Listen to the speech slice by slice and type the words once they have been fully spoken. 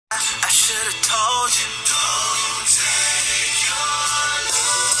should've told you. Don't take your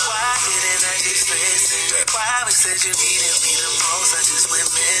love. Why didn't I just listen? Why we said you needed me the most, I just went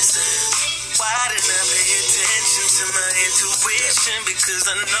missing. Why didn't I pay attention to my intuition? Because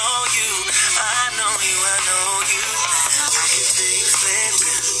I know you, I know you, I know you. I can feel you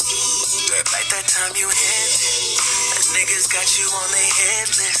slipping, like that time you hinted that niggas got you on their hit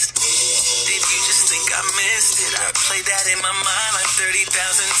list. Did you just think I missed it? I played that in my mind like 30,000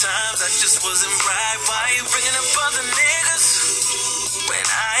 times. I just wasn't right. Why you bringing up other niggas when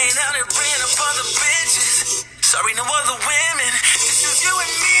I ain't out here bringing up other bitches? Sorry, no other women. This is you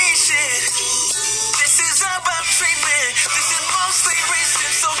and me shit. This is about treatment. This is mostly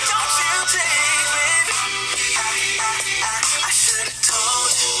recent, so don't you take it. I should've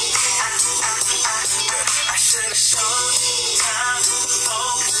told you. I should've shown you time to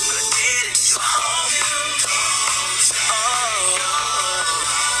focus, but I didn't. So home you.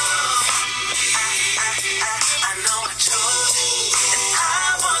 I know I chose you, and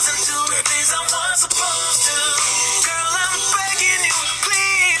I wasn't doing things I was supposed to. Girl, I'm begging you,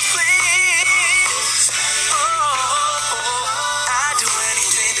 please, please. I'd do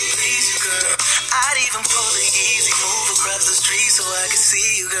anything to please you, girl. I'd even pull the easy move across the street so I could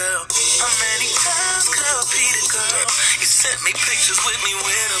see you, girl. How many times could I repeat it, girl? You sent me pictures with me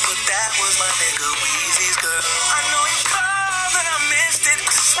with her, but that was my nigga Weezy's, girl. I know you called and I missed it.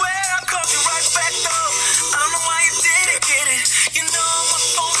 I swear I called you right back, though. I don't know why you didn't get it. You know my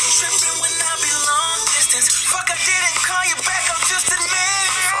phone be tripping when I be long distance. Fuck, I didn't call you back, I'll just admit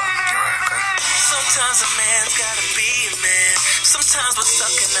it. Sometimes a man's gotta be a man. Sometimes we're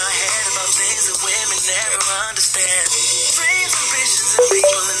stuck in our head about things that women never understand. Dreams, ambitions, and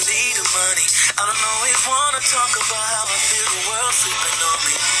people in need of money. I don't always wanna talk about how I feel the world sleeping on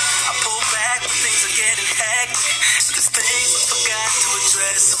me. I pull back when things are getting hectic. There's things we forgot to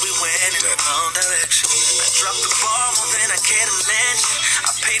address, so we went in the wrong direction. I dropped the ball more than I care to mention.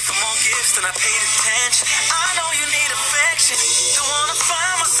 I paid for more gifts than I paid attention. I know you need affection. Don't wanna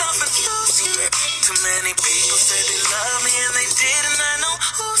find myself and lose you. Too many people say they love me and they didn't. I know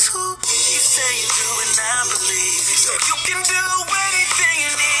who's who. You say you do and I believe you. So you can do anything you